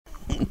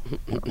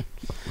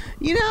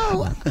You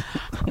know,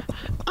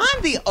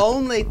 I'm the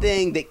only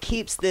thing that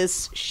keeps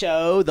this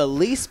show the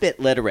least bit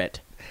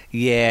literate.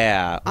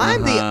 Yeah.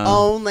 I'm the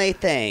only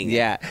thing.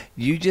 Yeah.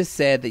 You just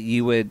said that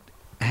you would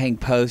hang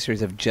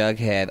posters of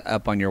Jughead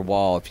up on your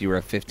wall if you were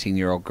a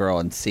 15-year-old girl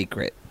in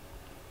secret.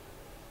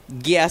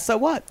 Yeah, so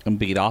what? And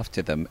beat off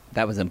to them.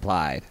 That was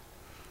implied.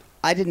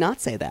 I did not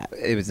say that.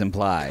 It was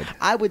implied.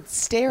 I would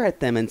stare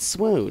at them and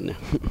swoon.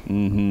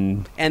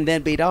 Mm-hmm. And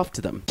then beat off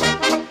to them.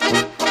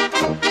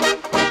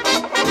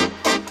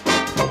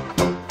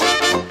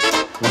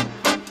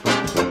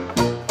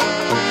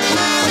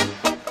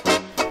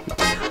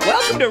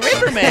 Welcome to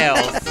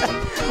Rivermails.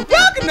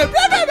 Welcome to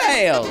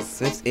Rivermails.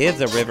 This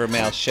is a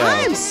Rivermail show. I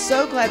am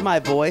so glad my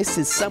voice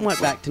is somewhat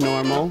back to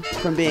normal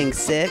from being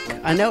sick.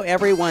 I know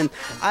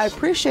I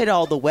appreciate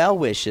all the well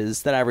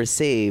wishes that I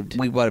received.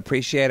 We would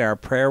appreciate our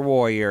prayer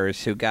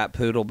warriors who got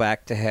Poodle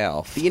back to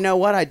health. You know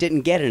what? I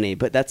didn't get any,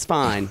 but that's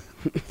fine.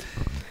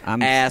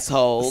 I'm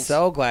Assholes.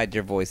 so glad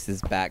your voice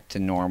is back to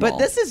normal.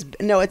 But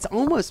it's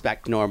almost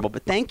back to normal.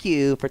 But thank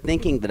you for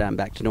thinking that I'm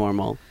back to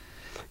normal.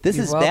 This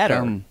You're is better.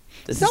 welcome.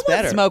 This Someone's is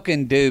better.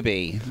 smoking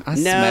doobie. I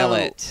smell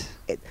it.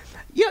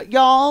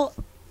 Y'all,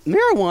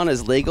 marijuana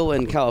is legal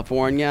in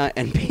California,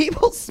 and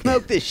people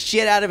smoke the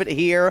shit out of it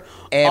here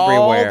Everywhere.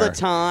 all the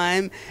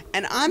time.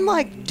 And I'm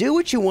like, do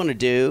what you want to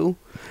do.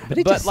 But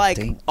it just like,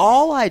 stinks.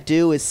 all I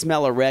do is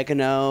smell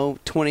oregano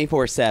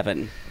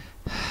 24/7.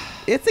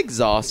 It's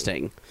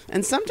exhausting.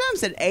 And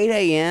sometimes at 8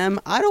 a.m.,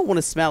 I don't want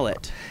to smell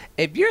it.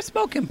 If you're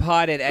smoking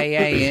pot at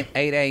 8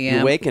 a.m.,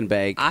 You wake and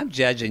bake. I'm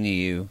judging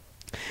you.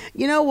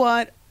 You know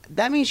what?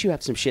 That means you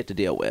have some shit to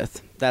deal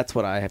with. That's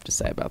what I have to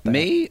say about that.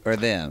 Me or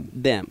them?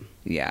 Them.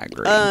 Yeah, I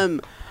agree.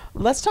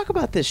 Let's talk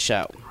about this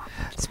show.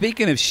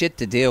 Speaking of shit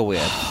to deal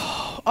with,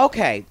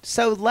 Okay,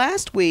 so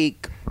last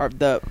week,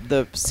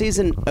 the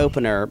season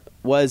opener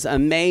was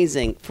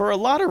amazing for a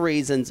lot of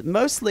reasons,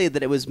 mostly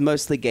that it was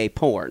mostly gay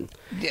porn.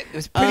 it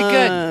was pretty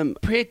good.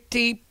 Pretty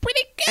good.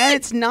 And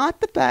it's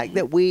not the fact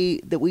that we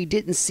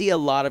didn't see a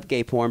lot of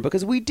gay porn,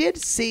 because we did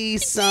see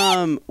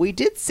some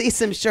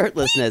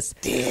shirtlessness.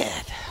 We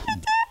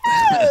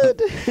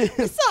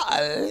saw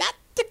a lot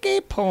of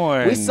gay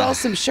porn. We saw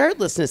some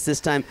shirtlessness this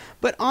time,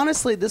 but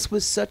honestly, this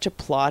was such a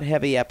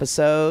plot-heavy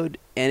episode,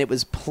 and it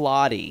was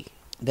plotty,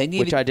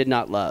 which I did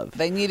not love.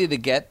 They needed to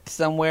get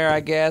somewhere, I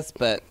guess,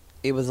 but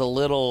it was a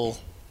little...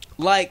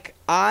 Like,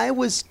 I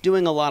was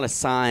doing a lot of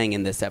sighing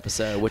in this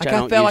episode, which I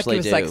don't felt usually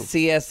like it do. was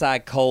like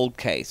CSI Cold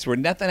Case, where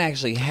nothing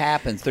actually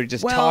happens. They're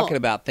just Well, talking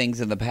about things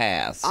in the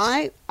past.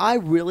 I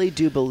really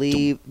do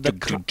believe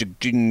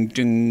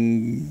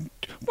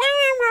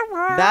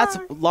that's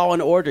Law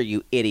and Order,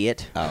 you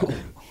idiot. Oh.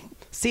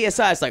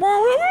 CSI is like,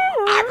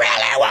 I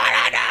really want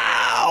to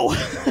know.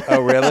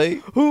 Oh,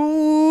 really?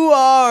 Who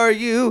are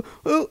you?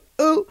 Ooh,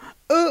 ooh,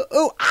 ooh,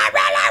 ooh. I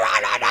really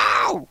want to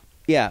know.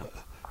 Yeah.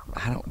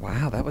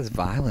 Wow, that was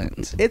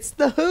violent. It's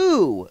the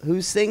Who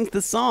sings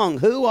the song,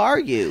 Who Are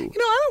You? You know,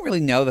 I don't really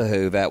know the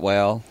Who that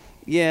well.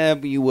 Yeah,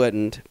 but you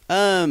wouldn't.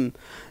 So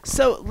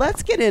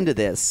let's get into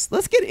this.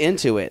 Let's get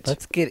into it.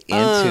 Let's get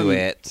into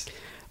it.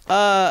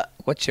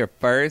 What's your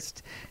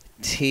first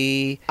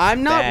tea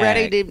I'm not bag?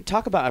 ready to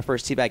talk about our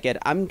first tea bag yet.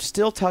 I'm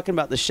still talking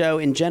about the show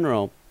in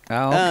general.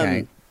 Oh,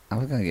 okay. I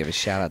was going to give a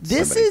shout out to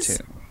this somebody, is-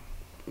 too.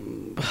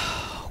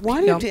 Why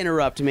do you have to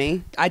interrupt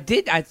me? I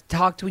did. I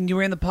talked when you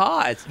were in the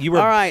pods. You were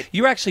All right.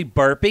 You were actually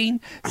burping,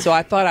 so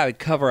I thought I would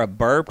cover a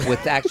burp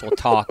with actual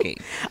talking.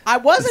 I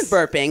wasn't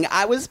burping.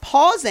 I was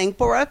pausing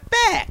for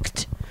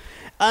effect.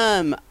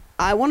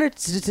 I wanted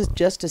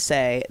to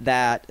say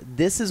that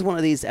this is one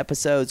of these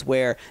episodes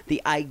where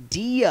the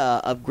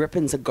idea of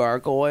Grippins and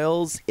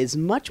Gargoyles is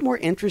much more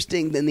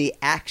interesting than the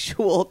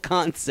actual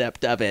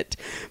concept of it.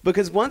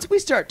 Because once we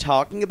start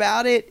talking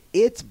about it,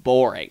 it's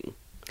boring.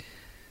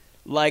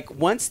 Like,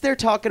 once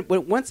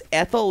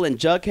Ethel and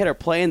Jughead are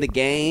playing the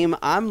game,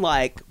 I'm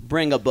like,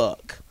 bring a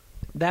book.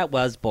 That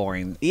was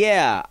boring.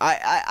 Yeah,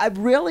 I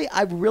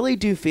really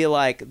do feel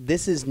like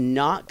this is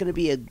not going to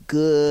be a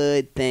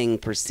good thing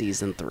for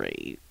season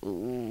 3.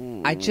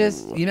 I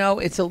just,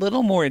 it's a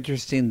little more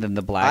interesting than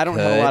the Black I don't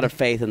Hood. have a lot of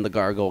faith in the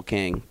Gargoyle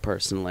King,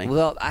 personally.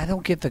 Well, I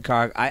don't get the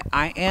Gargoyle.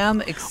 I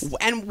am...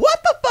 And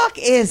what the fuck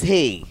is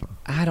he?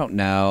 I don't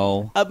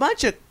know. A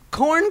bunch of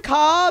corn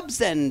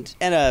cobs and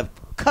a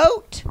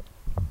coat?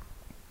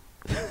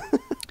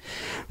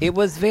 It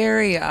was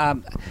very...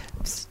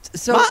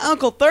 so My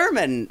Uncle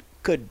Thurman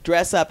could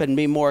dress up and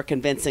be more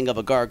convincing of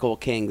a Gargoyle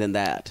King than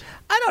that.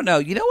 I don't know.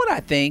 You know what I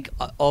think,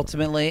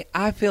 ultimately?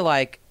 I feel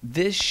like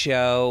this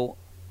show...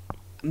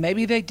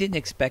 Maybe they didn't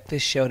expect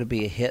this show to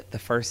be a hit the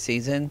first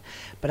season,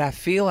 but I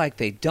feel like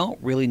they don't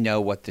really know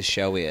what the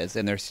show is,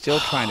 and they're still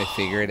trying to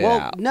figure it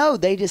out. No,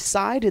 they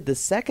decided the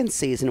second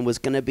season was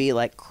going to be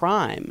like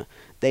crime.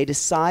 They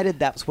decided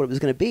that's what it was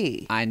going to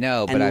be. I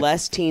know, and but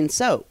less teen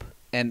soap.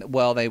 And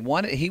well, they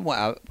wanted.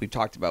 We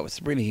talked about with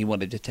Sabrina. He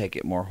wanted to take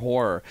it more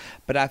horror,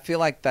 but I feel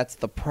like that's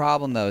the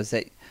problem, though, is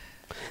that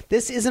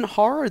this isn't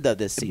horror though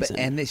this season.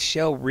 And this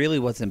show really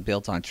wasn't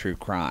built on true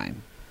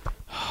crime.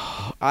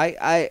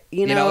 You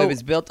You know, it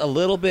was built a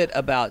little bit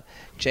about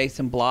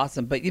Jason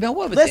Blossom, but you know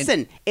what?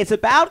 Listen, it's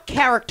about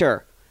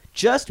character.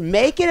 Just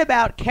make it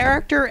about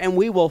character, and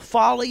we will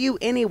follow you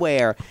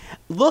anywhere.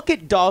 Look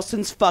at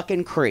Dawson's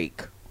fucking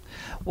Creek.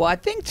 Well, I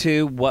think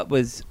too. What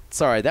was?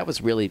 Sorry, that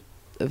was really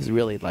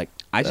like.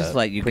 I just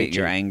let you get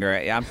your anger.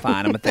 I'm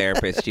fine. I'm a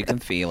therapist. You can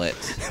feel it.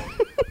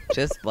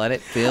 Just let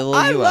it fill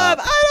you up.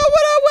 I don't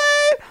want to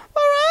wait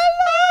for our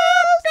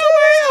lives to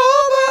be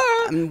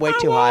over. I'm way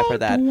too high for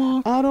that.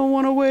 I don't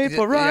want to wait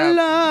for our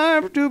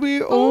life to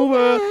be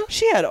over.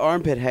 She had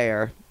armpit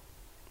hair.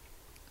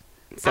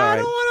 Sorry. I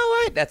don't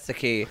want to wait. That's the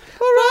key.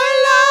 For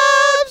our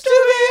lives to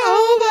be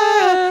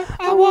over.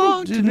 I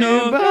want to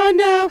know by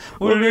now.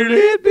 Will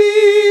it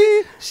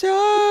be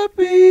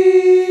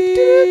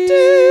Sharpie?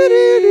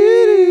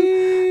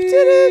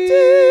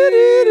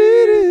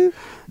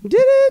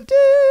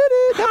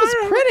 That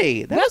was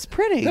pretty. That was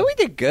pretty. No, we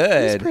did good.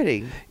 That was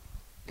pretty.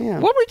 Yeah.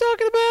 What were we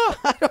talking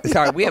about?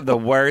 Sorry, we have the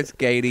worst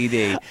gate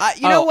ED.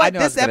 You know what?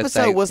 This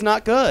episode was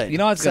not good. You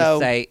know what I was going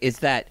to say is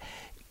that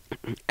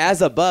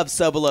As Above,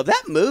 So Below.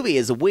 That movie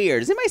is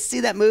weird. Does anybody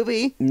see that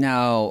movie?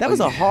 no. That was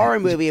a horror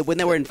movie when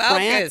they were in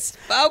France.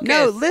 Focus.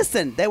 No,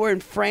 listen. They were in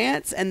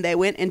France and they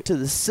went into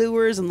the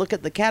sewers and looked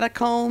at the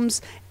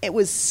catacombs. It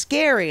was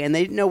scary and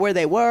they didn't know where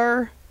they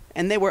were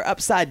and they were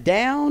upside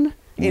down.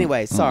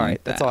 Anyway, sorry.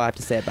 like That's that. all I have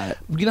to say about it.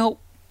 You know,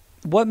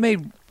 what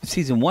made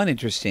season 1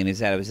 interesting is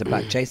that it was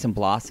about Jason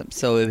Blossom.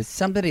 So it was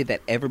somebody that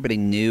everybody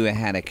knew and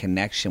had a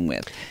connection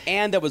with.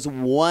 And there was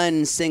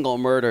one single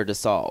murder to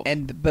solve.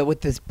 But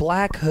with this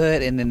black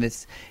hood and then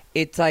this,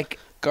 it's like,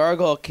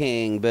 Gargoyle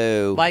King,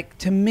 boo. like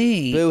to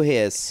me, Boo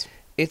hiss.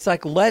 it's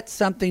like let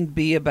something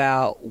be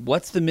about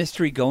what's the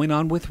mystery going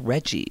on with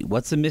Reggie?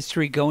 What's the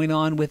mystery going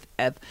on with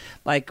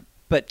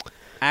but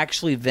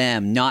actually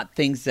them, not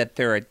things that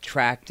they're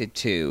attracted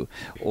to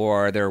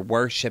or they're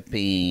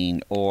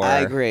worshiping or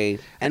I agree.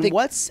 And think-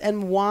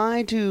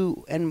 why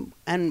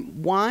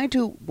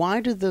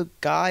do the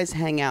guys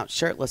hang out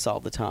shirtless all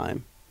the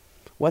time?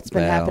 What's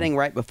been Well, happening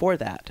right before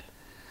that?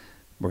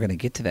 We're going to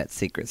get to that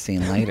secret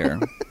scene later.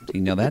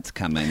 You know that's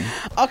coming.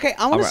 Okay,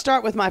 I want to right.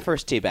 start with my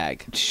first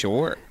teabag.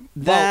 Sure.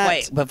 That- Well,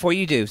 wait, before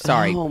you do,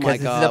 sorry. Oh 'cause my this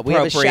is god, we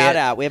have a appropriate. shout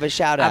out. We have a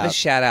shout I have a out.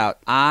 shout out.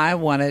 I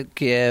want to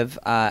give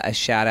a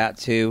shout out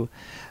to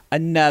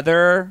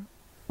another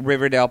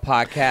Riverdale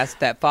podcast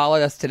that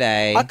followed us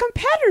today. A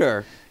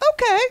competitor.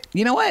 Okay.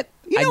 You know what?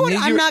 You know what? knew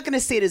I'm were- not going to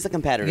see it as a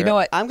competitor. You know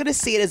what? I'm going to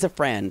see it as a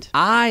friend.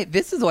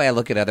 This is the way I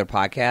look at other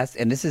podcasts,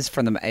 and this is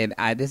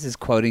this is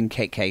quoting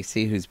Kate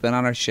Casey, who's been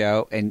on our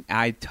show, and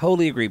I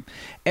totally agree.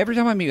 Every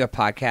time I meet a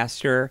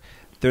podcaster,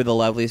 they're the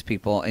loveliest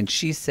people, and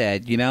she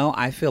said, you know,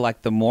 I feel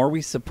like the more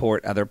we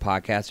support other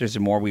podcasters, the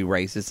more we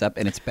raise this up,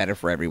 and it's better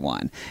for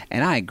everyone.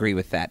 And I agree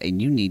with that,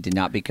 and you need to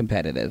not be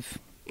competitive.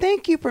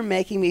 Thank you for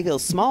making me feel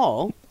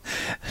small.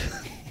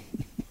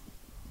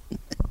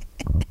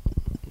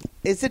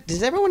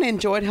 Does everyone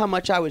enjoy how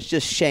much I was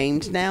just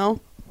shamed now?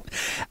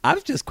 I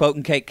was just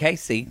quoting Kate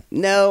Casey.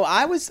 No,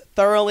 I was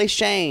thoroughly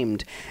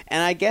shamed,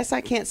 and I guess I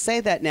can't say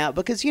that now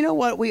because you know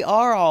what? We're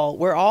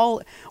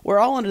all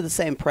under the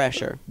same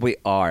pressure. We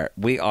are,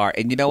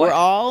 and you know We're what?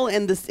 all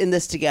in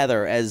this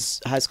together, as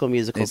High School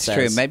Musical It's says.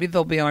 true. Maybe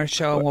they'll be on our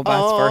show and we'll vice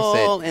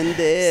all versa. in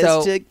this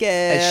So,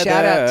 together. a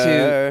shout out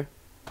to.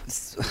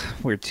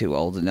 We're too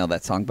old to know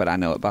that song, but I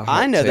know it by heart.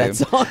 I know too. that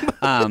song.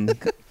 Um,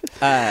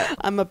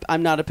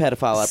 I'm not a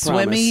pedophile. I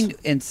Swimming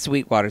promise. in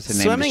Sweetwater is the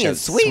name Swimming of in the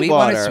show.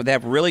 Sweetwater. They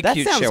have really That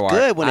cute sounds show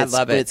good art. when I it's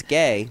love when it. it's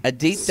gay. A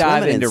deep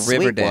dive Swimming in into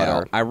Riverdale.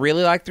 Sweetwater. I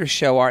really like their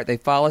show art. They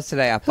follow us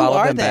today. I Who followed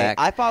are them they? back.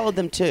 I followed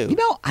them too. You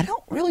know, I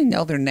don't really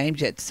know their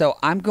names yet, so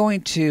I'm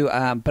going to,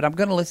 but I'm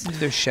going to listen to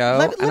their show,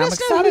 let and I'm us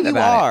know excited who you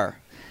about it. are.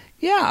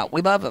 Yeah,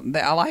 we love them.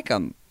 I like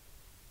them.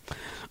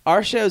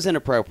 Our show's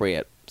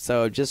inappropriate,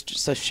 so just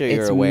so sure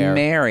you're It's aware.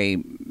 Mary.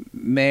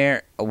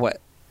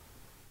 What?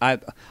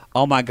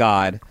 Oh my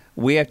God.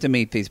 We have to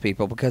meet these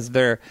people because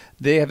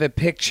they have a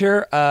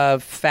picture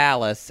of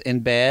phallus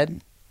in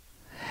bed,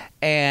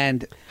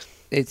 and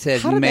it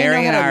says How do they Mary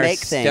know and how to I are make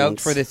stoked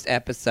things? for this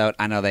episode.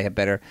 I know they have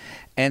better.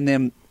 And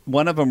then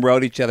one of them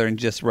wrote each other and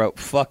just wrote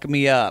 "fuck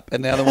me up,"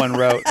 and the other one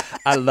wrote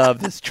 "I love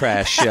this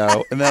trash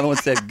show," and the other one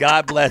said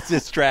 "God bless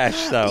this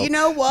trash show." You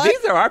know what?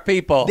 These are our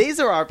people. These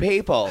are our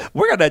people.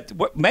 We're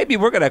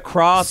gonna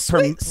cross.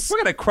 We're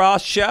gonna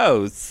cross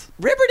shows.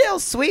 Riverdale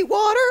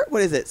Sweetwater?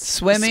 What is it?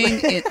 Swimming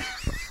in.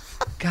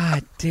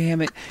 God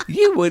damn it!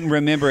 You wouldn't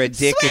remember a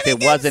dick if it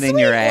Swimming wasn't in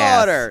your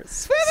Sweetwater.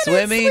 ass.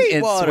 Swimming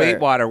in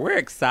Sweetwater. We're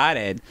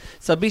excited.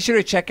 So be sure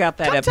to check out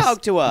that Come episode.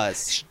 talk to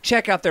us.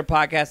 Check out their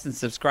podcast and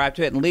subscribe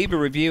to it, and leave a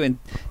review and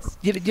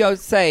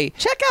say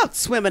Check out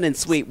Swimming in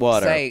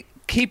Sweetwater. say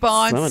keep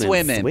on Swimming in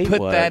swimming. Put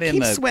Sweetwater. that in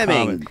Keep the swimming.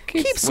 comment.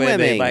 Keep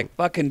swimming. like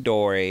fucking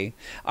Dory.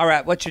 All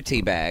right, what's your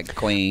tea bag,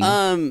 Queen?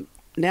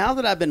 Now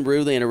that I've been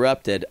rudely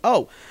interrupted.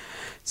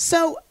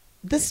 So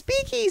the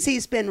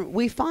speakeasy's been.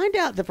 We find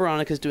out that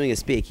Veronica's doing a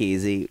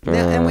speakeasy,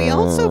 now, and we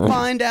also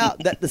find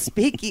out that the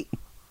speakeasy.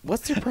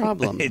 What's your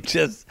problem? It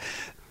just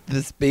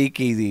the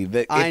speakeasy.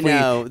 I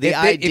know. The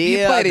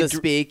idea of the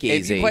speakeasy.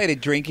 If you played a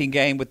drinking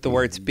game with the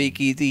word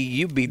speakeasy,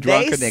 you'd be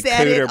drunker than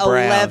said Cooter it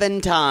Brown.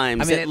 11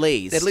 times at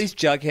least. At least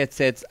Jughead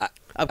said,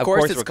 of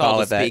course it's we're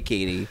called calling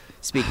a it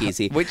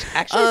speakeasy. Which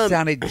actually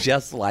sounded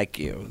just like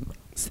you.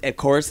 Of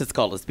course it's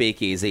called a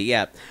speakeasy,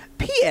 yeah.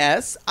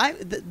 P.S.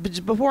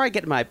 Before I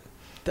get my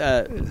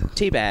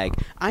tea bag,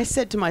 I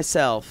said to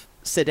myself,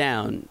 sit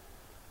down.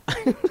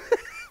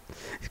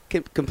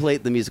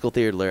 Complete the musical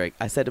theater lyric.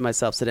 I said to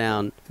myself, sit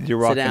down. You're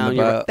rocking sit down,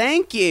 the boat.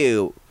 Thank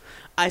you.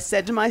 I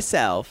said to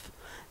myself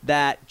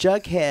that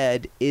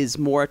Jughead is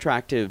more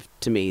attractive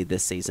to me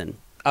this season.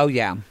 Oh,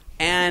 yeah.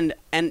 And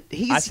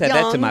he's young. I said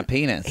that to my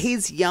penis.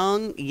 He's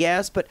young,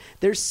 yes, but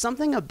there's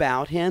something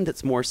about him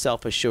that's more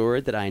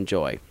self-assured that I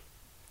enjoy.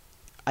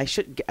 I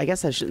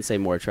guess I shouldn't say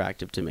more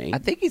attractive to me. I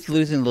think he's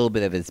losing a little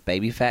bit of his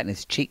baby fat in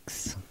his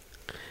cheeks.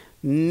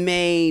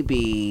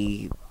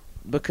 Maybe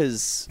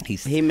because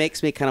he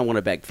makes me kind of want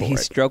to beg for it.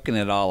 He's stroking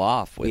it all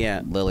off with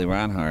Lily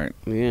Reinhart.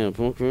 Yeah.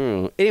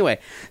 Anyway,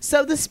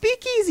 so the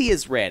speakeasy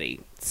is ready.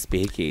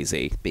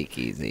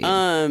 Speakeasy.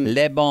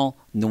 Le Bon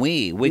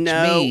Nuit, which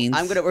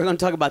means we're gonna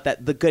talk about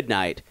that. The good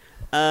night.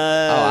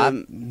 What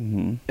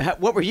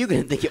were you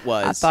gonna think it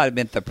was? I thought it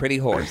meant the pretty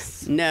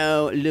horse.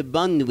 No, Le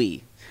Bon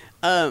Nuit.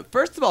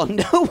 First of all,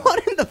 no one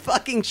in the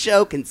fucking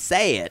show can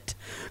say it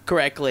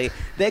correctly.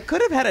 They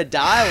could have had a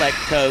dialect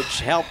coach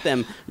help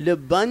them. Le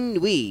Bon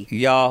Nuit.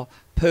 Y'all,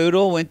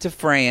 Poodle went to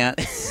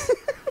France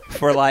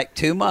for like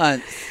 2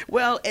 months.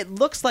 Well, it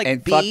looks like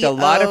and fucked a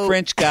lot of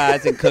French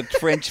guys and cooked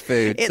French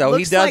food. So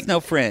he does know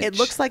French. It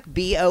looks like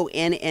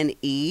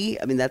B-O-N-N-E.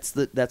 I mean, that's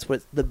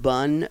what the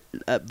bun,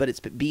 but it's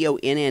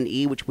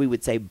B-O-N-N-E, which we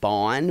would say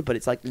bon, but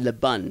it's like le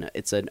bun.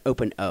 It's an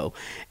open O.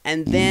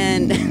 And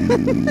then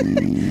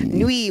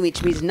nuit,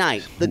 which means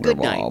night, the good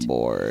night. We're all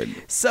bored.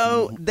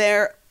 So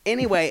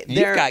anyway,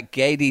 you got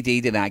gay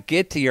DD tonight.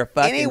 Get to your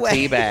fucking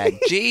teabag.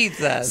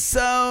 Jesus.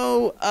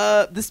 So,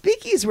 the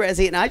speakeasy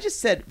resi, and I just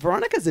said,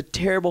 Veronica's a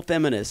terrible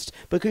feminist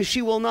because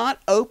she will not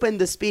open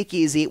the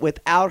speakeasy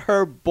without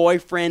her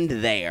boyfriend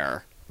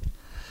there.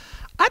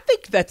 I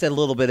think that's a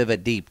little bit of a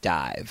deep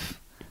dive.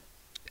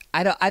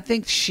 I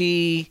think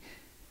she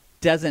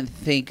doesn't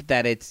think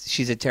that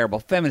she's a terrible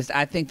feminist.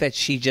 I think that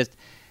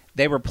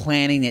they were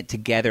planning it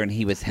together and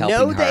he was helping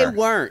her. No, they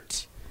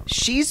weren't.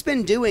 She's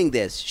been doing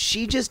this.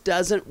 She just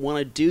doesn't want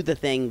to do the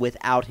thing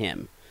without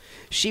him.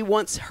 She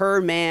wants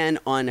her man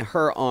on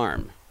her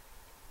arm.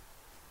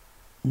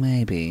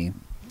 Maybe.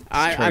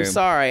 I'm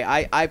sorry.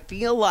 I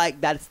feel like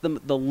that's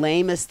the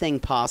lamest thing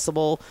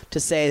possible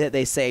to say that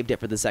they saved it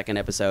for the second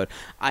episode.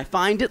 I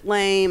find it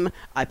lame.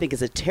 I think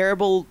it's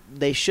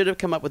they should have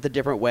come up with a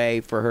different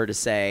way for her to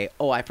say,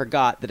 oh, I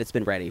forgot that it's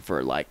been ready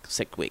for like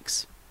 6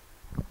 weeks.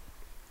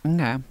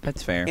 Okay,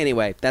 that's fair.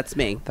 Anyway, that's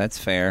me. That's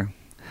fair.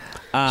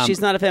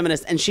 She's not a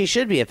feminist, and she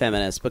should be a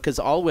feminist because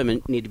all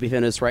women need to be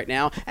feminists right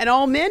now, and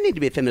all men need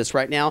to be feminists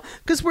right now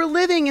because we're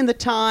living in the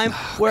time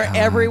where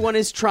everyone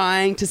is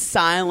trying to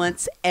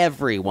silence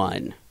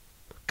everyone.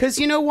 Because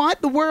you know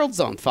what? The world's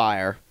on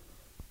fire.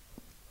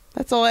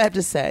 That's all I have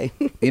to say.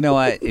 You know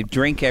what?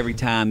 Drink every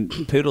time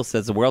Poodle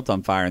says the world's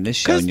on fire in this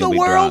show, and you'll be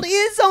because the world drunk.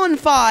 is on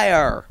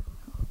fire.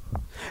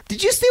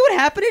 Did you see what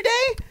happened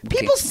today?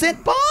 People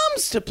sent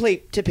bombs to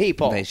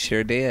people. They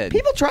sure did.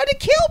 People tried to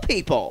kill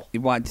people.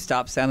 You want to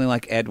stop sounding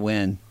like Ed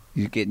Wynn.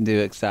 You're getting too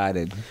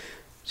excited.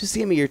 Just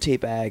give me your tea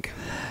bag.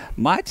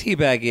 My tea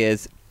bag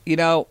is,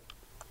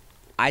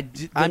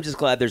 I'm just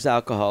glad there's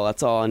alcohol.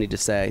 That's all I need to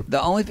say.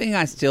 The only thing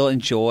I still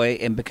enjoy,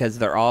 and because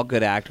they're all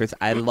good actors,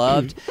 I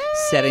loved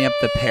setting up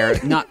the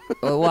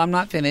I'm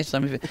not finished.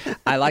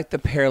 I like the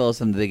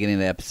parallels in the beginning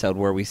of the episode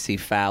where we see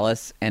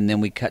Phallus, and then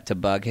we cut to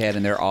Bughead,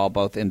 and they're all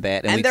both in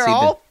bed, and they're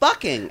all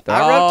fucking.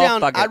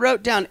 I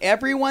wrote down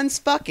everyone's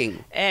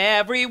fucking.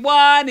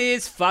 Everyone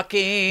is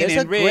fucking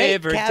in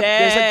Riverdale.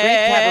 There's a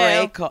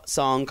great cabaret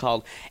song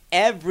called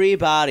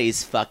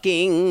 "Everybody's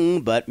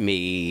Fucking But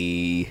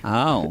Me."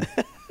 Oh.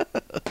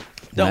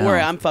 Don't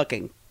worry, I'm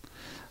fucking.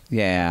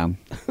 Yeah.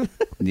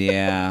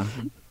 Yeah.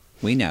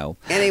 We know.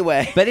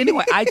 Anyway. But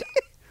anyway,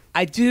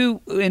 I do,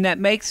 and that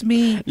makes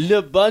me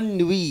Le Bon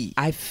Nuit.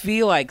 I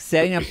feel like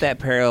setting up that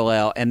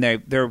parallel, and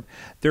they're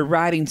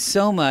writing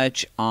so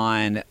much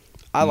on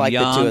I like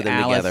young the two of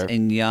them Alice together.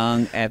 and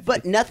young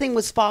but nothing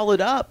was followed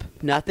up.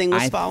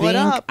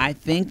 I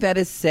think that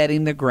is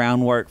setting the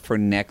groundwork for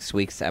next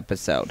week's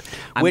episode.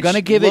 I'm Which going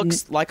to give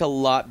looks like a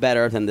lot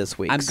better than this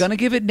week's. I'm going to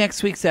give it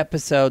next week's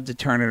episode to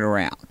turn it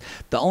around.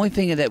 The only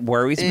thing that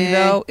worries me,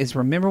 though, is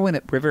remember when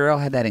Riverdale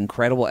had that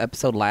incredible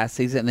episode last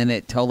season, and then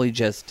it totally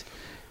just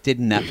did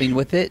nothing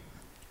with it?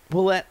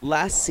 Well, that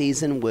last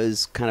season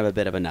was kind of a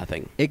bit of a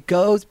nothing. It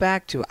goes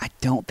back to, I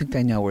don't think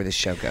they know where the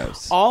show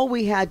goes. All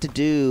we had to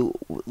do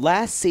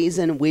last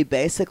season, we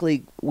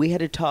had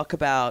to talk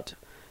about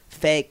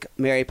fake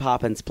Mary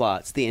Poppins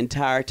plots the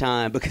entire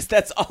time because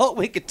that's all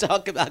we could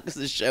talk about because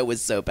the show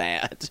was so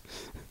bad.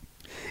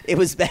 It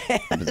was bad.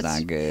 It was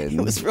not good.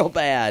 It was real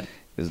bad.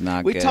 It was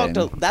not We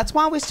good. that's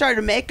why we started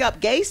to make up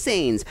gay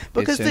scenes,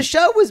 because It's the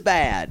show was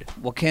bad.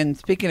 Well,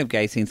 speaking of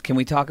gay scenes, can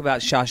we talk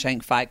about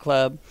Shawshank Fight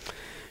Club?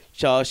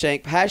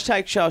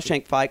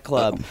 Shawshank Fight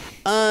Club.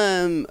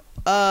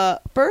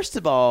 First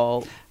of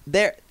all,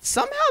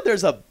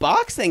 there's a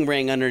boxing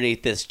ring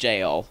underneath this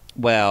jail.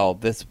 Well,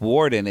 this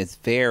warden is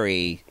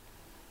very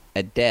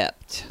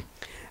adept.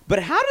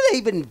 But how do they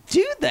even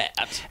do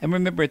that? And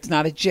remember, it's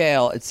not a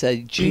jail; it's a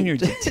junior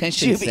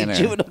detention center.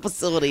 Juvenile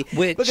facility.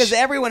 Which- because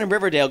everyone in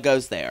Riverdale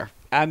goes there.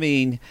 I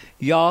mean,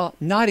 y'all,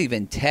 not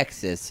even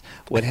Texas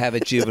would have a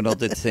juvenile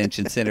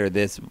detention center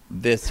this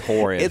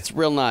horrid. It's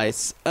real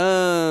nice.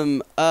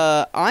 I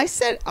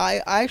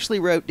actually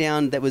wrote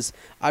down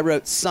I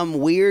wrote some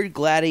weird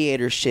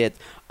gladiator shit.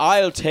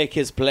 I'll take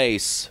his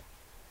place.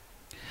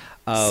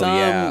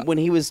 yeah. When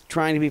he was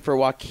trying to be for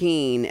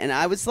Joaquin, and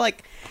I was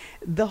like,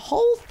 the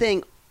whole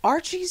thing.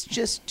 Archie's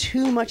just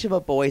too much of a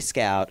Boy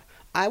Scout.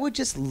 I would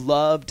just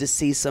love to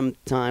see some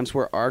times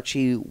where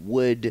Archie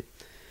would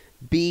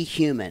be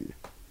human.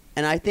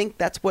 And I think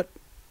that's what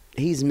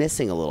he's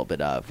missing a little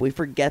bit of. We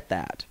forget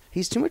that.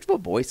 He's too much of a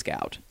Boy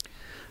Scout.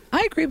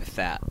 I agree with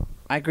that.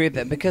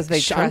 Because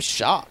I'm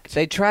shocked.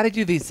 They try to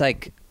do these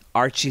like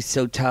Archie's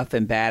so tough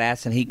and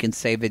badass and he can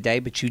save the day,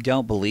 but you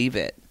don't believe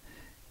it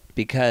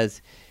because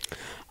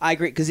I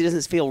agree, because he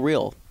doesn't feel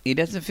real. he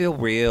doesn't feel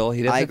real.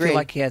 He I doesn't agree. feel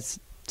like he has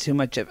too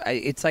much of.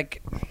 It's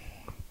like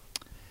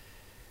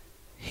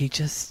he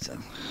just.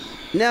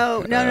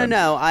 No.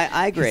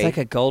 I agree. He's like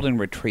a golden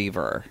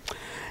retriever.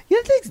 Yeah,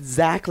 that's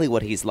exactly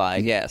what he's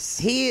like. Yes.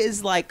 He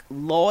is like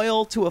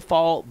loyal to a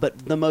fault, but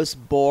the most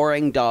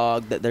boring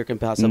dog that there can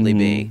possibly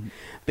be.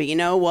 But you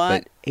know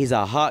what? But- He's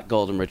a hot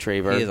golden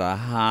retriever. He's a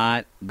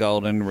hot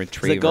golden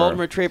retriever. He's a golden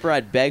retriever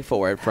I'd beg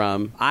for it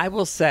from. I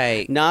will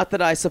say, Not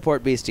that I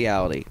support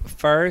bestiality.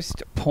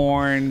 first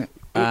porn.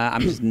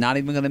 I'm just not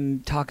even going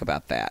to talk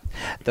about that.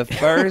 The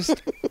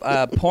first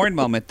porn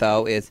moment,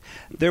 though, is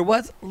there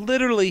was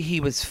literally he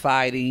was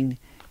fighting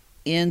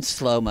in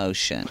slow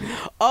motion.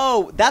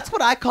 Oh, that's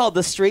what I call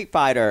the Street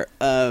Fighter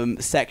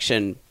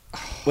section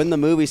when the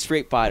movie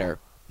Street Fighter.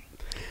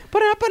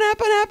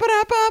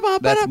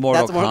 That's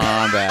Mortal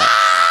Kombat.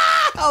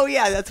 Oh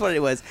yeah, that's what it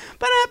was.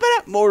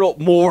 Mortal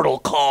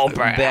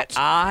Kombat.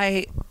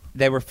 But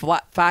they were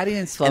fighting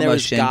in slow and there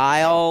was motion,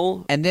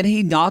 Guile, and then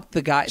he knocked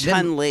the guy.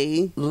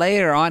 Chun-Li.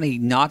 Later on, he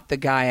knocked the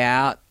guy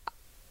out.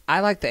 I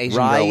like the Asian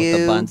girl with the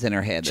Ryu, buns in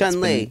her head. that's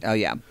Chun-Li. been- Oh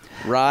yeah,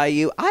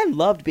 Ryu. I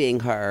loved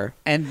being her.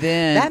 and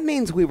then That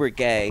means we were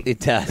gay.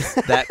 it does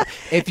that.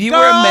 If you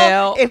Girl, were a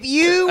male, if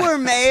you were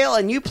male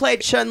and you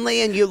played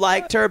Chun-Li and you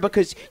liked her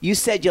because you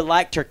said you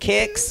liked her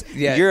kicks,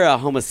 Yeah. you're a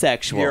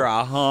homosexual. you're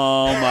a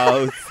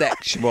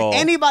homosexual.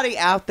 Anybody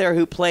out there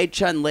who played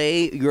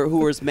Chun-Li, who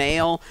was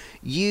male,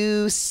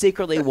 you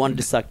secretly wanted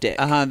to suck dick.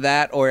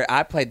 That or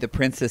I played the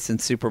princess in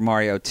Super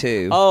Mario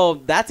 2.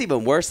 Oh, that's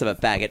even worse of a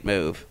faggot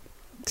move.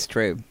 It's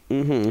true.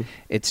 Mm-hmm.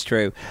 It's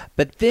true.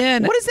 But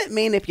then What does it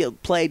mean if you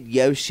played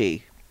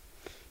Yoshi?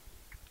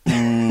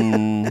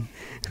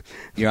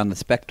 you're on the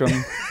spectrum.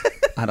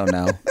 I don't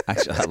know.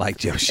 Actually, I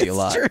like Yoshi a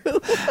lot. True.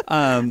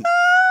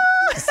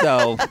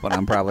 But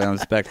I'm probably on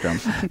the spectrum.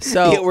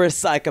 So You were a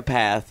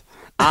psychopath.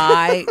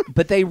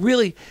 but they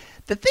really,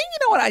 the thing,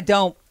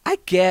 I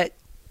get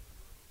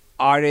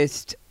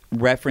artists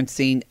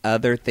referencing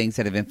other things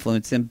that have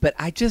influenced them, but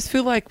I just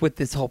feel like with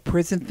this whole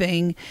prison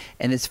thing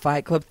and this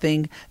Fight Club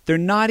thing, they're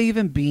not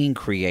even being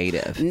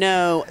creative.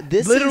 No,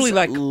 this Literally, is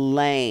like,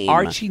 lame.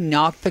 Archie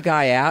knocked the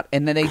guy out,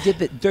 and then they did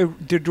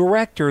the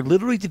director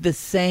literally did the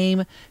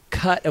same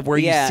cut of where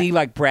Yeah. you see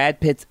like Brad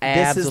Pitt's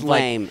abs. This is of, like,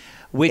 lame.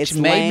 which It's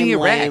made me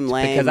erect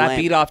lame, because I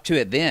lame. beat off to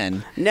it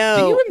then. No.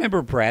 Do you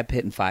remember Brad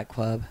Pitt in Fight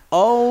Club?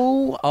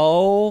 Oh,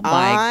 Oh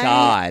my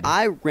God!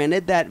 I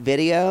rented that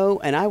video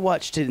and I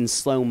watched it in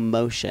slow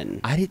motion.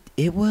 I did.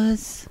 It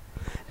was.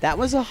 That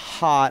was a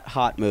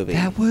hot movie.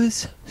 That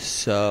was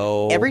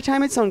so. Every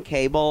time it's on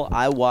cable,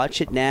 I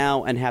watch it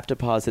now and have to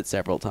pause it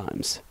several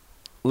times.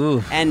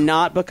 Ooh, And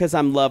not because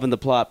I'm loving the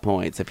plot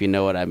points, if you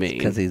know what I mean.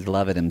 because he's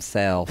loving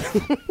himself.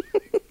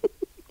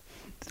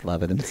 He's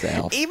loving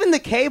himself. Even the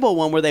cable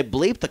one where they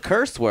bleep the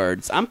curse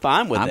words, I'm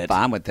fine with I'm it.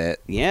 fine with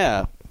it.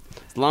 Yeah.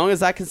 As long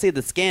as I can see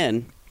the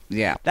skin.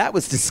 Yeah. That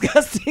was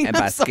disgusting. And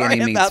by I'm sorry skin,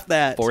 he means about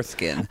that.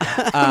 foreskin.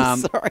 I'm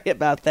sorry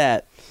about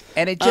that.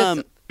 And it just,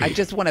 Um, I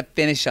just want to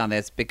finish on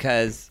this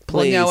because,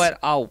 well, you know Please.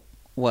 what?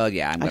 Well,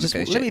 yeah, I'm going to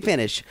finish let it. me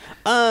finish.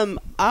 I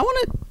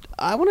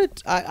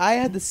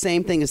had the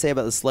same thing to say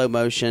about the slow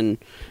motion.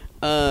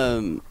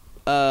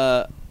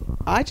 I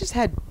just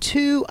had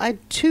two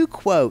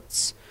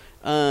quotes.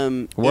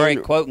 We're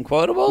at quote and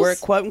quotables? We're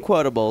at quote and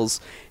quotables,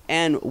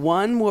 and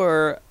one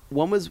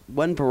was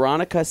when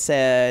Veronica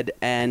said,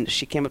 and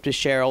she came up to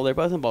Cheryl. They're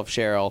both involved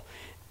Cheryl,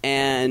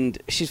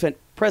 and she went,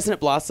 "President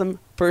Blossom,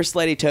 First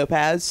Lady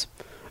Topaz."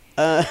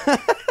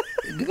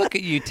 Look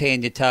at you,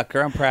 Tanya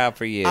Tucker. I'm proud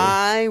for you.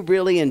 I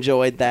really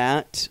enjoyed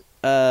that.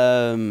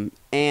 And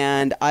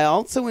I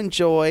also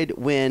enjoyed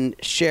when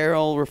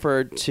Cheryl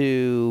referred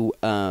to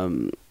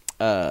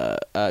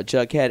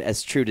Jughead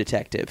as True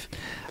Detective.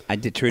 I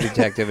did True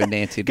Detective and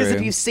Nancy Drew. Because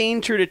if you've seen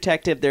True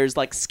Detective, there's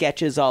like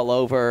sketches all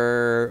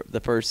over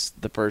the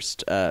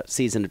first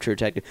season of True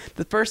Detective.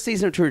 The first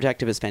season of True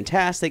Detective is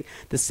fantastic.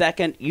 The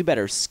second, you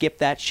better skip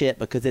that shit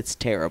because it's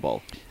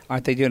terrible.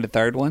 Aren't they doing a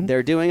third one?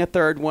 They're doing a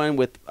third one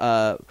with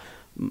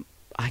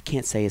I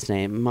can't say his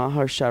name,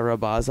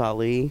 Mahershala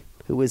Ali,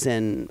 who was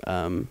in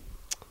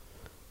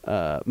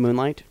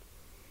Moonlight.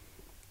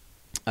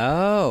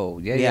 Oh,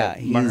 yeah.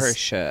 he's-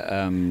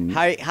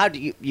 Mahershala. How do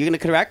you gonna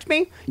correct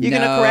me? You No,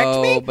 gonna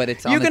correct me? but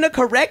it's you're on the- gonna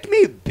correct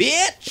me,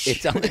 bitch.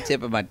 It's on the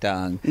tip of my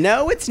tongue.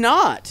 No, it's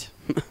not.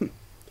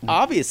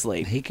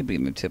 Obviously. He could be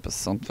on the tip of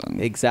something.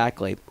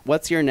 Exactly.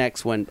 What's your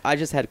next one? I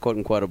just had quote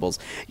and quotables.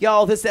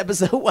 Y'all, this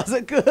episode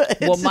wasn't good.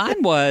 Well,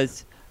 mine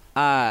was,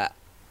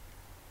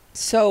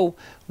 so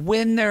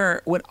when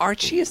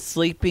Archie is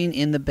sleeping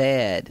in the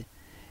bed,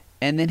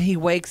 and then he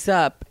wakes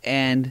up,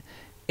 and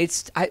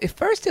at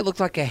first it looked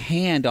like a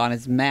hand on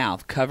his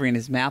mouth, covering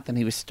his mouth, and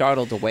he was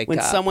startled to wake when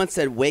up. someone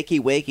said wakey,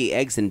 wakey,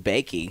 eggs and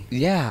bakey.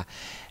 Yeah,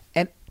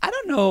 and I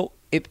don't know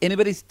if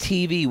anybody's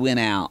TV went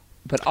out,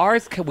 but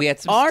ours, we had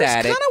some Ours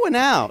static. kind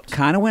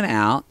of went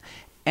out.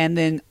 And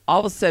then all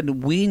of a sudden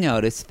we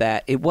noticed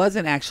that it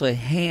wasn't actually a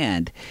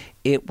hand.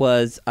 It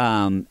was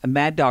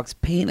Mad Dog's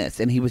penis,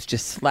 and he was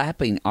just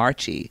slapping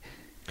Archie,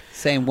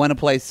 saying, "Want to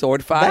play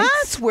sword fights?"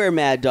 That's where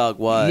Mad Dog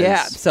was.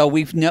 Yeah, so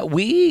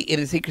we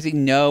in secrecy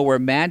know where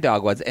Mad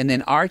Dog was. And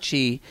then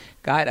Archie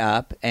got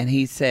up and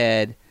he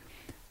said,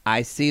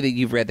 "I see that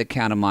you've read The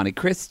Count of Monte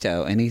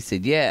Cristo." And he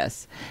said,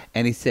 "Yes."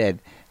 And he said,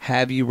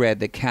 "Have you read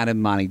The Count of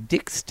Monte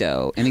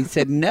Dixto?" And he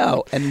said,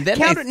 "No." And then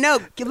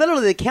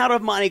literally the Count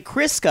of Monte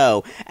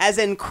Cristo, as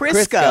in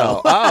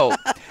Crisco. Oh,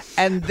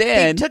 and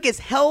then he took his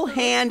whole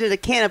hand in a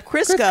can of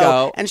Crisco,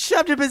 Crisco. and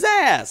shoved it up his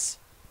ass.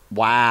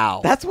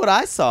 wow, That's what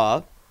I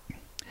saw.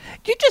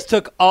 you just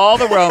took all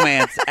the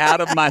romance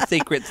out of my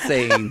secret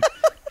scene.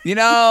 You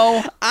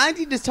know, I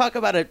need to talk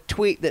about a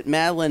tweet that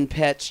Madeline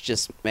Petch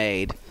just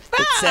made.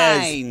 It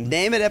says, Fine.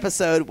 name an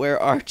episode where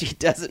Archie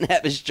doesn't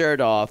have his shirt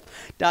off. ...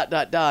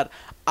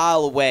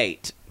 I'll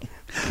wait.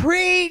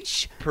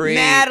 Preach.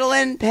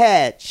 Madeline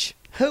Petch,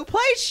 who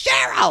plays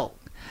Cheryl.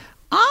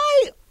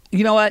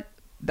 you know what?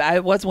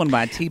 That was one of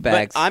my tea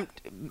bags. But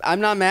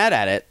I'm not mad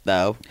at it,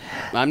 though.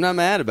 I'm not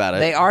mad about it.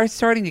 They are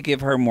starting to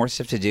give her more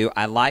stuff to do.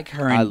 I like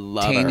her I and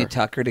love Tanya her.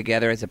 Tucker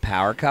together as a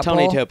power couple.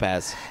 Tony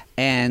Topaz.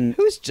 And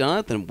Who's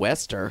Jonathan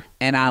Wester?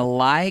 and I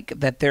like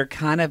that they're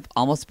kind of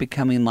almost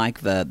becoming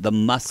like the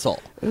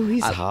muscle. Oh,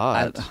 he's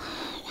hot.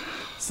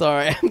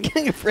 Sorry, I'm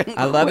getting a friend.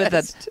 I love it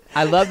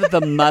that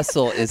the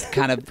muscle is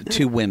kind of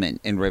two women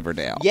in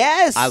Riverdale.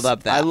 Yes, I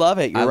love that. I love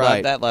it. You're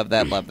right. Love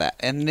that.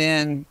 And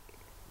then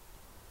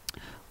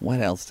what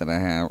else did I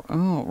have? I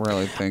don't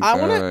really think I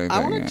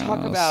want to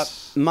talk about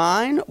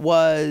mine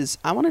was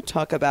I want to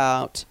talk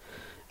about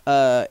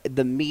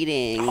the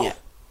meeting.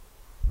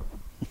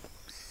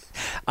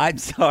 I'm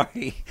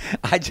sorry.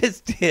 I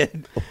just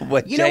did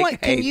what You know Jake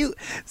what? Can hates you-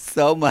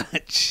 so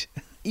much.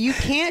 You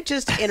can't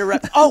just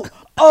interrupt.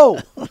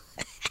 Oh.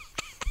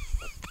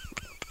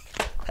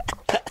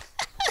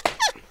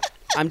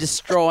 I'm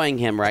destroying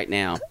him right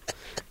now.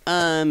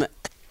 I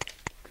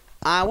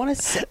want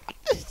to say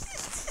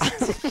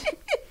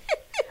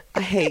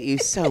I hate you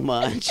so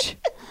much.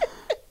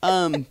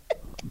 Go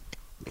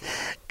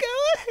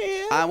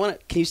ahead.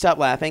 Can you stop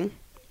laughing?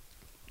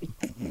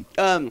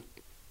 I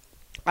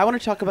want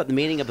to talk about the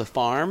meeting of the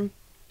farm.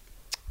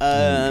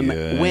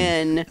 Good.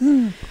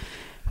 When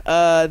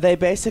they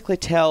basically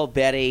tell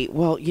Betty,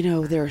 well, you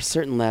know, there are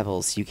certain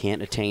levels you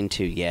can't attain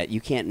to yet. You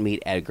can't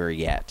meet Edgar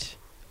yet.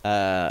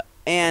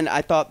 And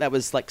I thought that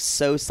was like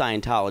so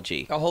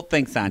Scientology. The whole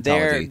thing's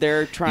Scientology.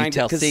 They're trying you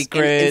tell to 'cause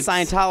secrets. in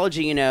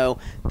Scientology, you know,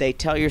 they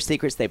tell your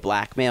secrets, they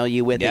blackmail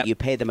you with Yep. it. You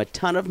pay them a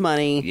ton of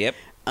money. Yep.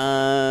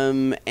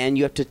 And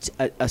you have to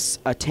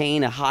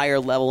attain a higher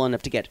level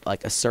enough to get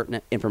like a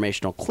certain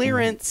informational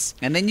clearance.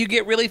 And then you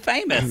get really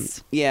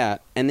famous. Yeah,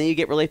 and then you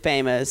get really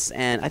famous.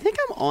 And I think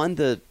I'm on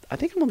the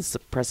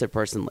suppressive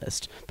person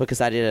list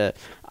because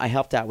I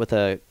helped out with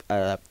a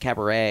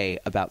cabaret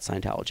about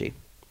Scientology.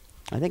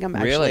 I think I'm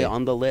actually Really?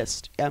 on the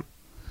list. Yeah.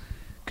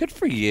 Good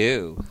for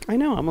you. I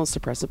know, I'm a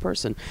suppressive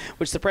person,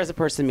 which suppressive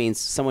person means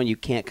someone you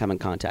can't come in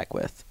contact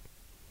with.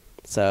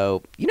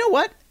 So, you know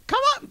what? Come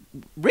on,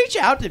 reach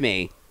out to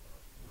me.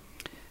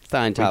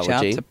 Scientology. Reach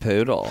out to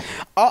Poodle.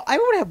 I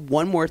would have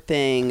one more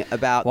thing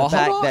about the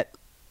fact hold on.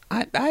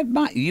 that I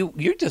might.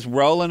 You're just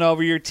rolling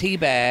over your tea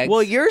bags.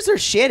 well, yours are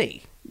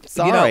shitty.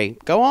 Sorry.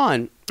 Go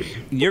on.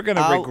 You're going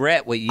to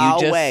regret what you I'll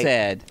just wait.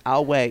 said.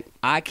 I'll wait.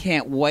 I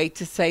can't wait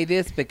to say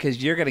this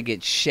because you're going to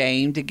get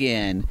shamed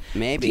again.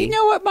 Maybe. Do you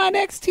know what my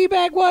next tea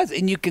bag was?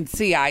 And you can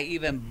see I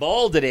even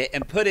bolded it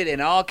and put it in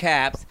all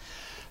caps.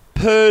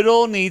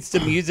 Poodle needs to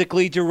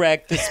musically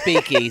direct the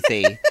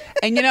speakeasy.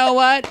 And you know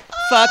what?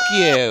 Fuck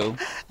you.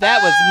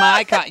 That was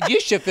my you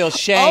should feel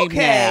shamed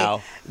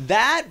now.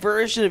 That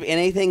version of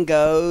Anything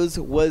Goes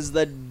was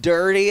the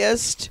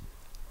dirtiest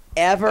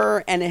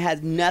ever, and it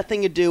had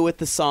nothing to do with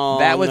the song.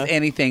 That was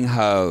Anything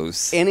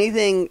Hose.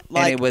 anything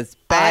like and it was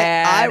I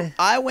bad.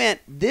 I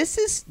went. This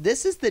is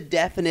the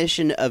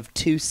definition of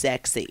too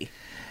sexy.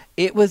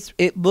 It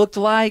looked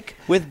like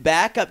With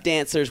backup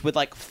dancers, with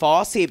like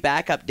Fosse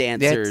backup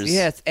dancers.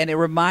 yes, and it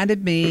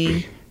reminded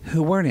me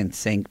who weren't in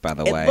sync, by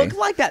the way. It looked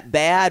like that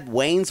bad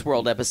Wayne's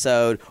World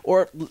episode,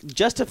 or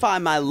Justify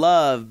My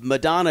Love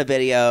Madonna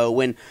video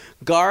when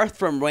Garth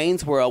from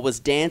Wayne's World was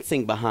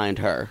dancing behind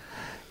her.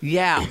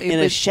 Yeah, in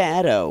a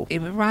shadow.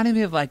 It reminded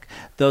me of like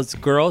those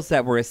girls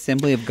that were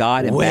Assembly of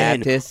God and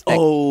Baptist.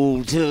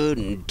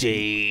 Olden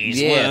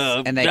days,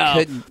 yes, and they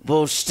couldn't.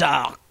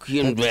 Stop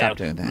Stop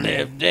doing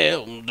that.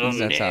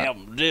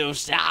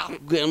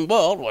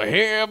 What we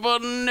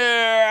heaven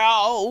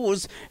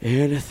knows,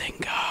 anything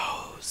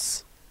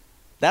goes.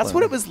 That's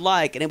what it was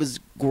like, and it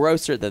was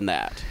grosser than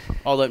that.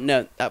 Although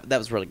no, that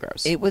was really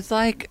gross. It was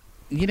like,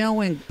 you know,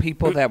 when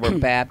people that were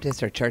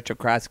Baptist or Church of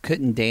Christ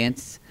couldn't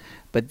dance.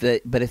 But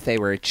if they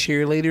were a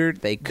cheerleader,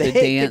 they could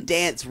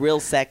dance real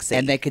sexy.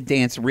 And they could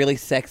dance really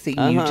sexy,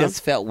 and you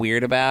just felt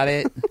weird about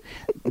it.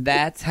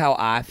 That's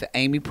how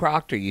Amy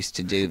Proctor used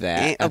to do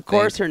that. Of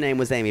course, her name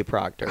was Amy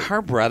Proctor.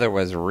 Her brother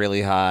was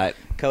really hot.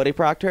 Cody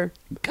Proctor?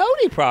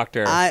 Cody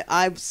Proctor.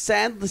 I'm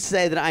sad to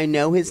say that I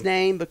know his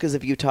name because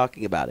of you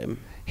talking about him.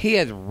 He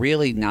has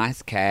really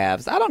nice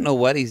calves. I don't know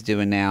what he's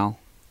doing now.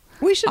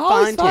 We should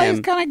find him. He's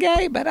kind of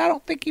gay, but I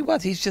don't think he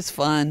was. He's just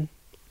fun.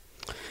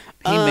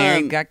 He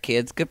married, got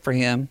kids. Good for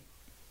him.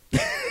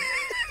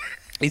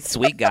 He's a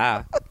sweet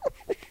guy.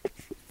 I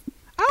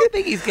don't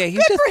think he's gay.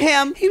 He's Good for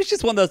him. He was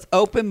just one of those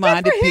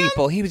open-minded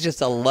people. He was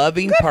just a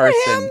loving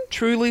person,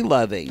 truly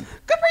loving. Good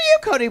for you,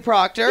 Cody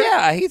Proctor.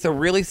 Yeah, he's a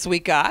really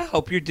sweet guy. I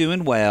hope you're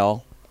doing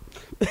well.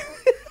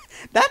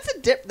 That's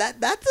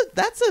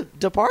a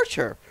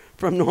departure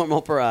from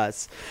normal for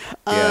us.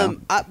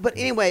 But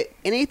anyway,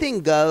 Anything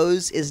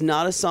Goes is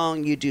not a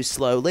song you do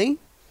slowly.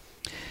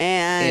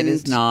 And it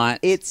is not.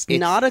 It's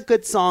not a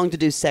good song to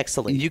do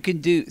sexily.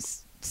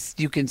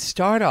 You can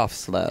start off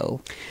slow,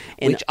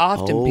 in which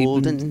often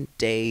olden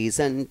days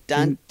and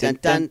dun dun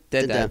dun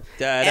dun dun.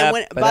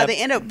 And by the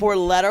end of 4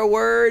 letter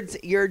words,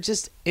 you're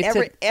just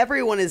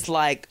everyone is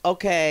like,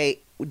 okay,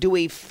 do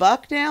we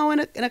fuck now in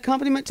an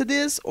accompaniment to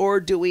this, or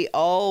do we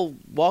all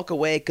walk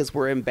away because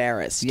we're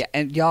embarrassed? Yeah,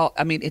 and y'all,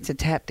 I mean, it's a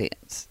tap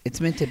dance. It's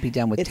meant to be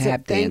done with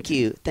tap dance.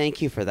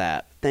 Thank you for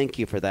that. Thank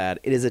you for that.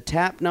 It is a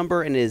tap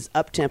number and it is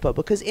up tempo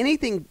because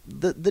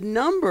the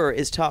number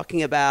is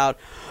talking about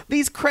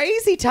these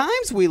crazy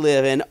times we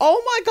live in.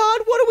 Oh my God,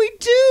 what do we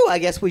do? I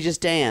guess we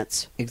just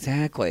dance.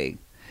 Exactly.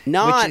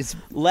 Not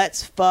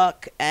let's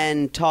fuck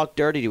and talk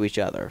dirty to each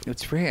other.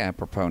 It's very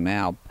apropos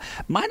now.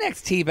 My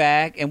next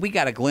teabag, and we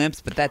got a glimpse,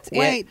 but that's it.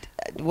 Wait,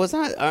 was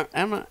I?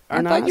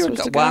 I thought you were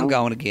supposed to go? Well, I'm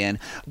going again.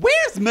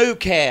 Where's Moo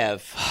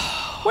Kev?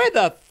 Where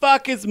the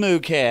fuck is Moo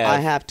Kev? I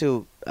have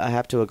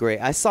to agree.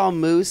 I saw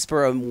Moose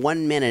for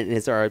 1 minute in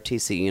his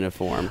ROTC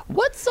uniform.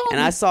 What song?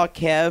 And I saw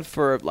Kev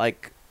for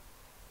like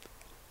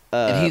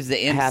and he's the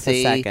MC. Half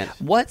a second.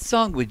 What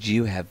song would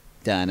you have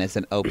done as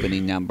an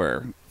opening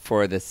number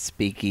for the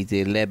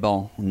Speakeasy Le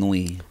Bon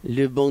Nuit?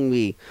 Le Bon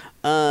Nuit.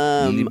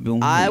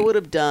 I would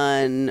have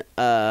done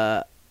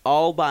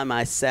All By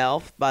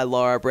Myself by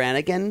Laura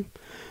Branigan,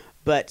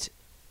 but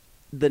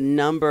the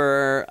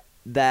number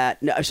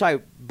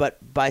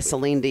but by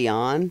Celine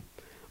Dion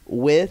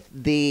with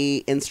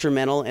the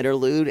instrumental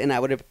interlude, and I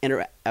would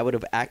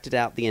have acted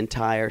out the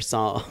entire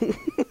song.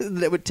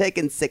 That would take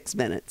in 6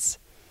 minutes.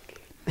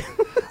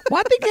 Well,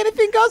 I think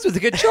Anything Goes was a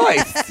good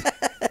choice.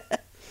 I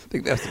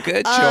think that's a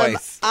good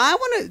choice. I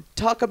want to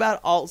talk about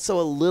also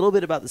a little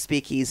bit about the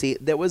Speakeasy.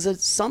 There was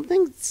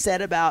something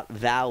said about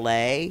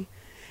valet,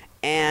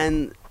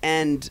 and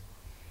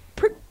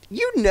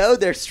you know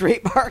there's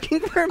street parking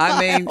for miles.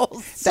 I mean,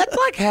 that's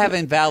like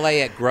having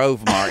valet at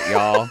Grove Mart,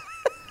 y'all.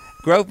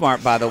 Grove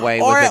Mart, by the way,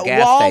 or was at a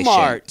gas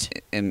Walmart.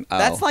 Station.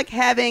 That's like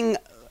having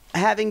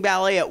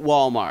valet at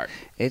Walmart.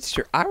 It's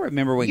true. I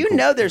remember when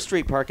there's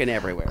street parking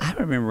everywhere. I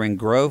remember in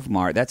Grove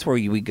Mart, that's where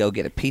we go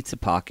get a pizza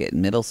pocket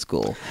in middle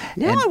school.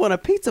 Now I want a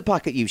pizza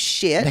pocket, you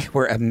shit. They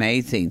were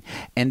amazing,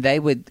 and they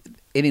would.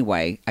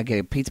 Anyway, I get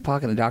a pizza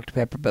pocket and a Dr.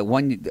 Pepper, but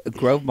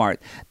Grove Mart,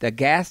 the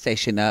gas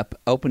station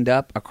opened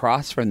up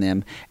across from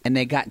them, and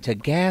they got into a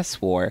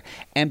gas war,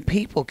 and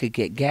people could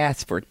get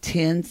gas for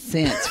 10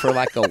 cents for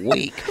like a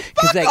week.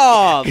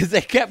 Because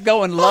they kept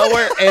going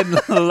lower and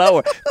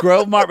lower.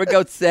 Grove Mart would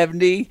go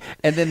 70,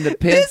 and then the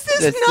Pence,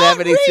 the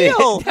 70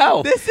 cents.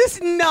 No. This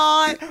is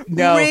not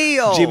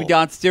real. Jimmy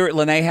Don Stewart,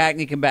 Lene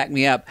Hackney can back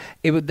me up.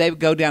 They would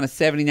go down to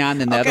 79,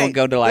 then the other one would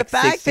go to like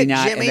 69. The fact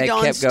that Jimmy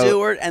Don kept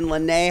Stewart and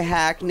Lene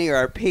Hackney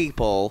are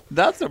people.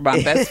 Those are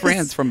my best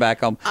friends from back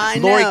home. I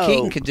know. Lori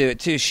Keaton could do it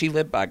too. She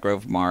lived by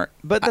Grove Mart.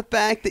 But the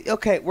fact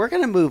that, we're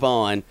going to move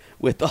on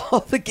with all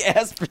the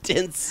gas for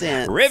 10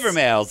 cents.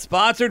 Rivermail,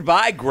 sponsored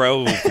by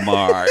Grove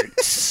Mart.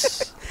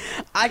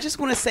 I just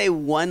want to say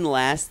one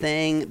last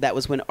thing. That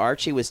was when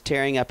Archie was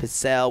tearing up his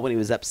cell when he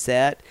was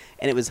upset,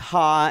 and it was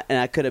hot, and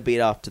I could have beat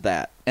off to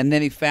that. And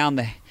then he found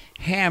the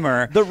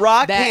hammer. The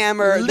rock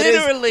hammer.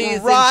 Literally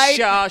is right in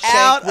Shawshank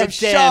out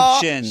Redemption. Of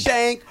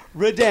Shawshank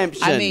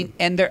Redemption. I mean,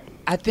 and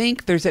I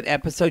think there's an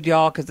episode,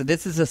 y'all, because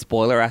this is a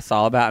spoiler I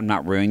saw about. I'm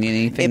not ruining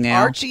anything If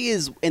now. Archie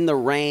is in the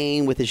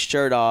rain with his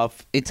shirt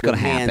off, It's going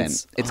to with happen.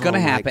 hands- It's going to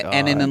Oh, my happen.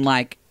 And then, God.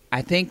 like,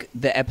 I think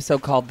the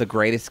episode called The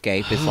Great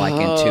Escape is like in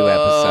 2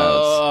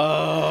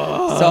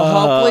 episodes. So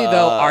hopefully,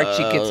 though,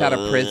 Archie gets out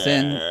of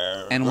prison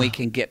and we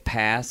can get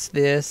past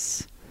this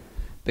This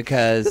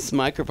because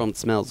microphone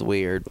smells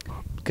weird.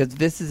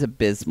 this is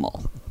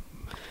abysmal.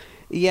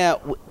 Yeah,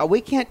 we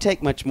can't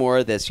take much more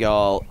of this,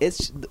 y'all.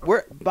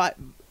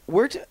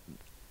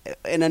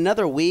 In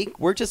another week,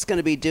 we're just going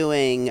to be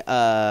doing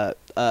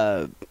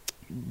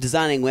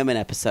Designing Women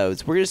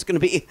episodes. We're just going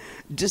to be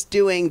just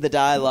doing the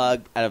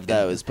dialogue out of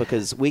those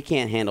because we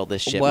can't handle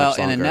this shit Well, much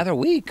in longer. another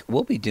week,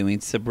 we'll be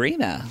doing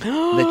Sabrina,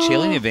 the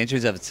Chilling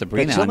Adventures of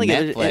Sabrina on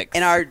Netflix.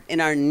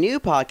 In our new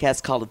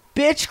podcast called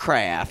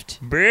Bitchcraft.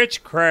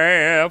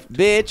 Bitchcraft.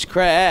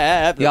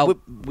 Bitchcraft. Y'all,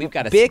 we've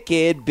got a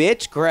Wicked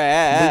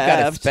Bitchcraft. We've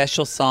got a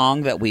special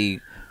song that we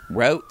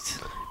wrote.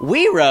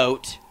 We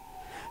wrote.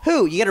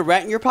 Who? You got a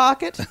rat in your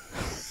pocket?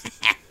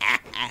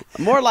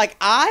 More like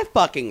I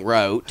fucking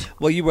wrote.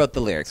 Well, you wrote the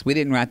lyrics. We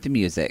didn't write the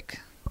music.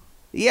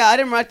 Yeah, I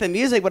didn't write the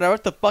music, but I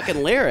wrote the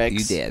fucking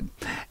lyrics. You did.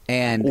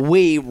 And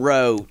We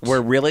wrote. we're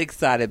really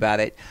excited about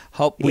it.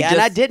 And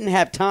I didn't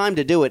have time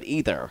to do it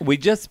either. We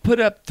just put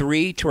up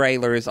 3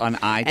 trailers on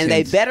iTunes. And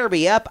they better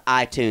be up,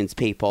 iTunes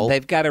people.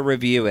 They've got to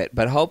review it,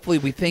 but hopefully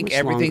we think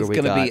How much everything's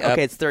longer we going to be got? up.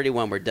 Okay, it's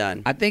 31. We're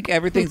done. I think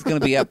everything's going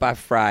to be up by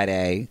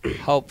Friday,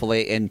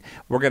 hopefully, and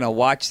we're going to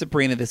watch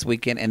Sabrina this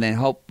weekend, and then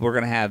hope we're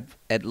going to have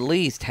at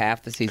least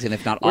half the season,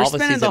 if not We're all the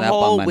spending season the up on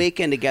whole Monday.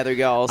 weekend together,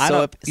 y'all. I So,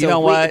 don't- if, you know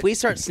what? if we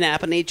start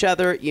snapping at each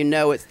other, you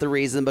know it's the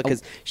reason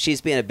because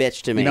she's being a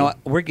bitch to me. You know what?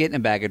 We're getting a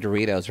bag of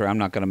Doritos, or I'm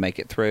not going to make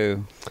it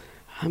through.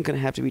 I'm going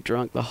to have to be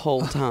drunk the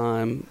whole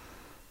time.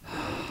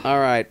 All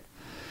right.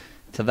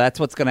 So that's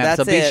what's going to happen.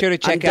 That's So be it. sure to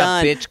check I'm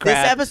out done. Bitchcraft.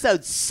 This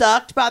episode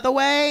sucked, by the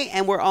way,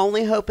 and we're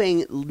only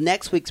hoping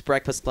next week's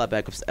Breakfast Club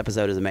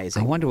episode is I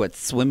amazing. wonder what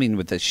Swimming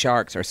with the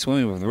Sharks or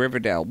Swimming with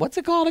Riverdale. What's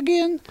it called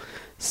again?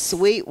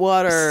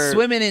 Sweetwater.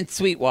 Swimming in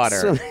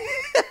Sweetwater.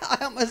 I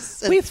almost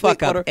said We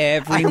fuck up Sweetwater.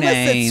 every I almost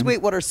name. said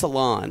Sweetwater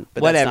Salon.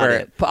 But Whatever.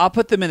 That's not it. I'll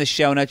put them in the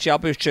show notes. Y'all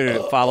be sure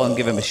to follow and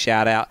give them a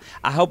shout out.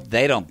 I hope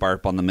they don't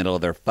burp on the middle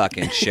of their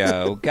fucking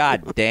show.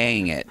 God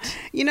dang it.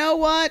 You know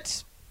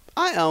what?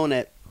 I own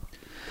it.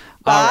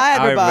 All Bye,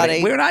 right,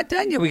 everybody. We're not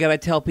done yet. We got to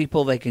tell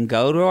people they can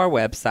go to our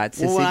website,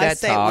 Sissy When That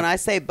Talk. I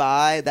say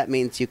bye, that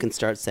means you can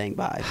start saying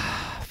bye.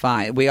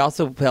 Fine. We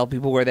also tell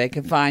people where they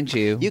can find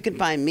you. You can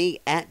find me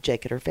at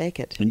Jake It or Fake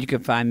It. And you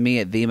can find me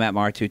at the Matt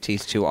Mar 2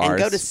 T's 2 R's. And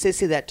go to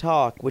Sissy That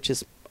Talk, which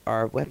is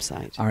our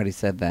website. I already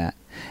said that.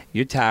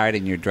 You're tired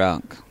and you're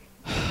drunk.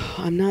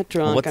 I'm not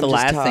drunk. What's I'm the just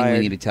last thing tired. we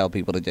need to tell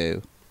people to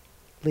do?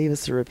 Leave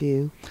us a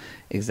review.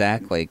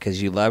 Exactly,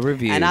 because you love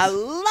reviews. And I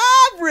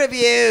love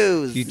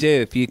reviews. You do.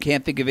 If you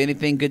can't think of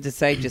anything good to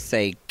say, just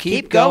say,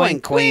 keep going,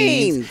 going,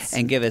 Queens. Queens.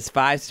 And give us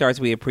 5 stars.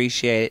 We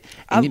appreciate it.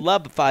 I And you,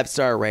 love a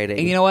 5-star rating.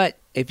 and you know what?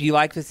 If you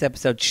like this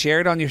episode,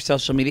 share it on your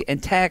social media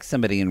and tag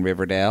somebody in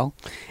Riverdale.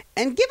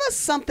 And give us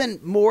something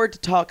more to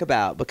talk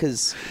about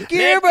because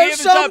Give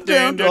us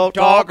something to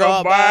talk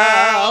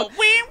about.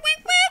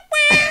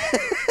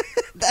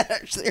 That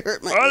actually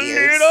hurt my A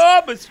ears.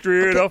 little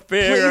mystery to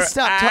figure Please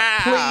stop.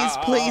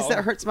 out. Please.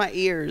 That hurts my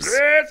ears.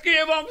 Let's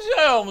give them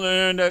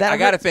something. That I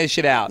got to hurts- finish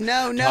it out.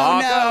 No.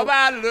 Talk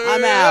about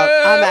I'm out.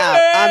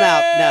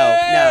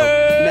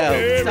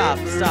 No. Stop.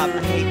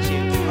 I hate you.